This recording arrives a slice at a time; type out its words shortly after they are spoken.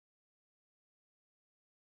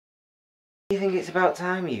You think it's about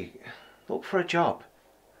time you look for a job?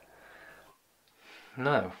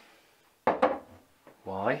 No.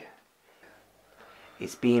 Why?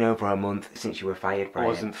 It's been over a month since you were fired, Brian. I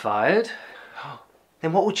wasn't fired.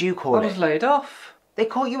 Then what would you call it? I was laid off. They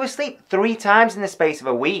caught you asleep 3 times in the space of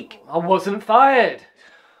a week. I wasn't fired.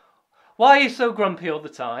 Why are you so grumpy all the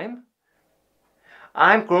time?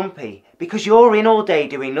 I'm grumpy because you're in all day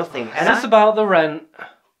doing nothing. And that's about the rent.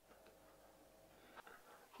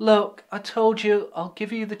 Look, I told you I'll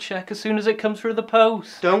give you the cheque as soon as it comes through the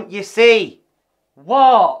post. Don't you see?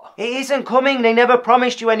 What? It isn't coming. They never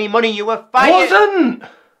promised you any money. You were fired. Wasn't!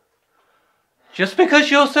 Just because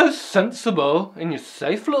you're so sensible in your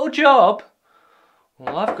safe little job.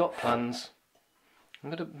 Well, I've got plans. I'm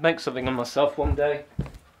going to make something of myself one day.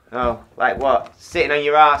 Oh, like what? Sitting on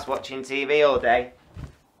your ass watching TV all day?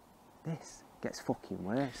 This gets fucking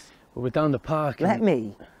worse. Well, we're down the park. Let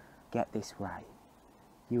me get this right.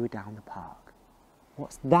 You were down the park.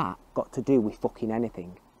 What's that got to do with fucking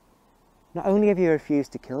anything? Not only have you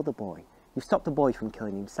refused to kill the boy, you've stopped the boy from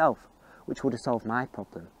killing himself, which would have solved my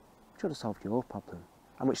problem, which would have solved your problem,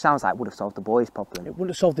 and which sounds like would have solved the boy's problem. It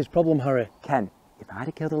wouldn't have solved this problem, Harry. Ken, if I'd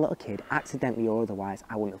have killed a little kid, accidentally or otherwise,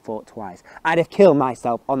 I wouldn't have thought twice. I'd have killed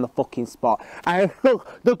myself on the fucking spot. I'd have put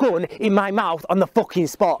the gun in my mouth on the fucking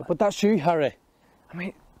spot. But that's you, Harry. I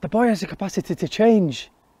mean, the boy has the capacity to change.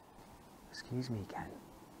 Excuse me, Ken.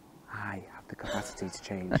 I have the capacity to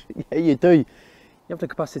change. Yeah, you do. You have the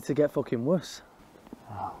capacity to get fucking worse.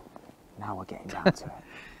 Oh, now we're getting down to it.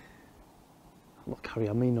 Look, Harry,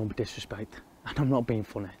 I mean no disrespect, and I'm not being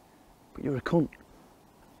funny, but you're a cunt.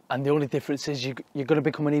 And the only difference is you're going to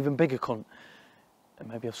become an even bigger cunt. And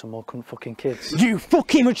maybe have some more cunt fucking kids. You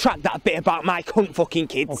fucking retract that bit about my cunt fucking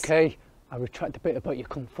kids. Okay, I retract the bit about your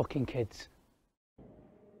cunt fucking kids.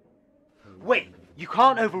 Wait, you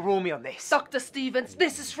can't overrule me on this. Dr. Stevens,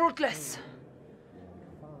 this is fruitless.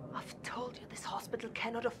 I've told you this hospital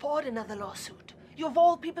cannot afford another lawsuit. You of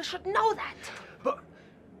all people should know that. But...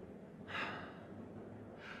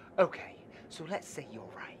 Okay, so let's say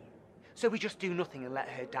you're right. So we just do nothing and let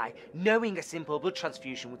her die, knowing a simple blood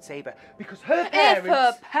transfusion would save her, because her parents... If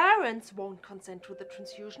her parents won't consent to the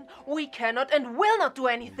transfusion, we cannot and will not do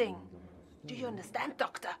anything. Do you understand,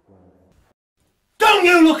 Doctor? Don't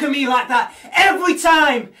you look at me like that!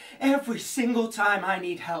 Every single time I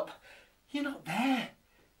need help. You're not there.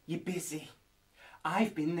 You're busy.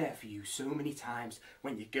 I've been there for you so many times.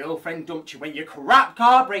 When your girlfriend dumped you, when your crap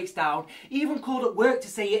car breaks down, even called at work to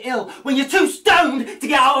say you're ill, when you're too stoned to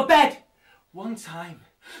get out of bed. One time,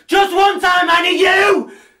 just one time I need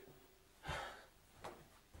you!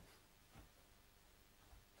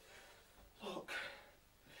 Look,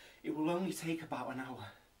 it will only take about an hour.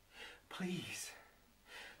 Please,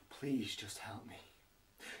 please just help me.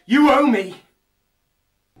 You owe me!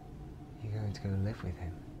 You're going to go live with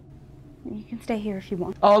him? You can stay here if you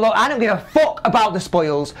want. Oh look, I don't give a fuck about the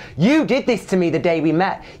spoils. You did this to me the day we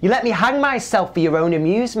met. You let me hang myself for your own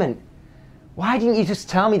amusement. Why didn't you just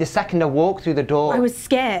tell me the second I walked through the door? I was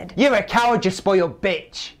scared. You're a coward, you spoiled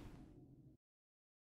bitch.